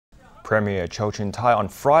Premier Cho Jung-tai on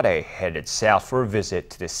Friday headed south for a visit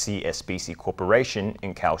to the CSBC Corporation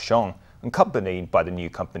in Kaohsiung, accompanied by the new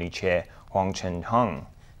company chair Huang Cheng-hung.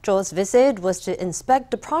 Cho's visit was to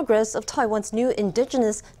inspect the progress of Taiwan's new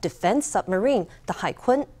indigenous defense submarine, the Hai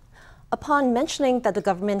Kun. Upon mentioning that the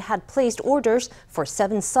government had placed orders for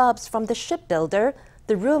 7 subs from the shipbuilder,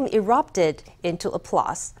 the room erupted into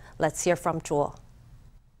applause. Let's hear from Cho.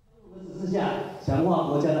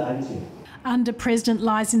 Under President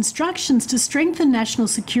Lai's instructions to strengthen national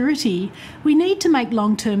security, we need to make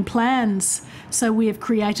long-term plans. So we have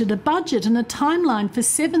created a budget and a timeline for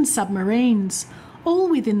 7 submarines, all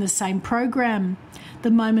within the same program. The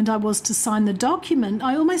moment I was to sign the document,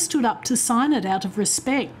 I almost stood up to sign it out of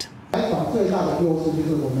respect. Our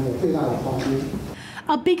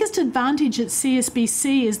biggest advantage at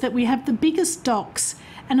CSBC is that we have the biggest docks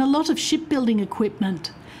and a lot of shipbuilding equipment.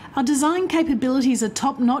 Our design capabilities are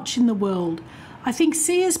top-notch in the world. I think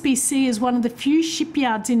CSBC is one of the few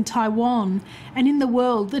shipyards in Taiwan and in the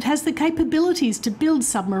world that has the capabilities to build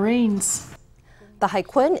submarines. The Hai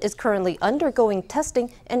Kun is currently undergoing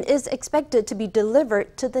testing and is expected to be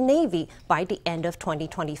delivered to the Navy by the end of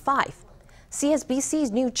 2025.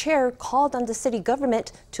 CSBC's new chair called on the city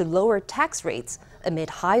government to lower tax rates amid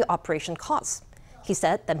high operation costs. He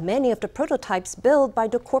said that many of the prototypes built by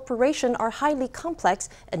the corporation are highly complex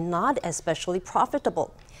and not especially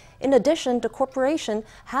profitable. In addition, the corporation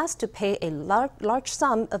has to pay a large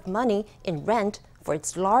sum of money in rent for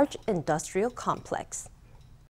its large industrial complex.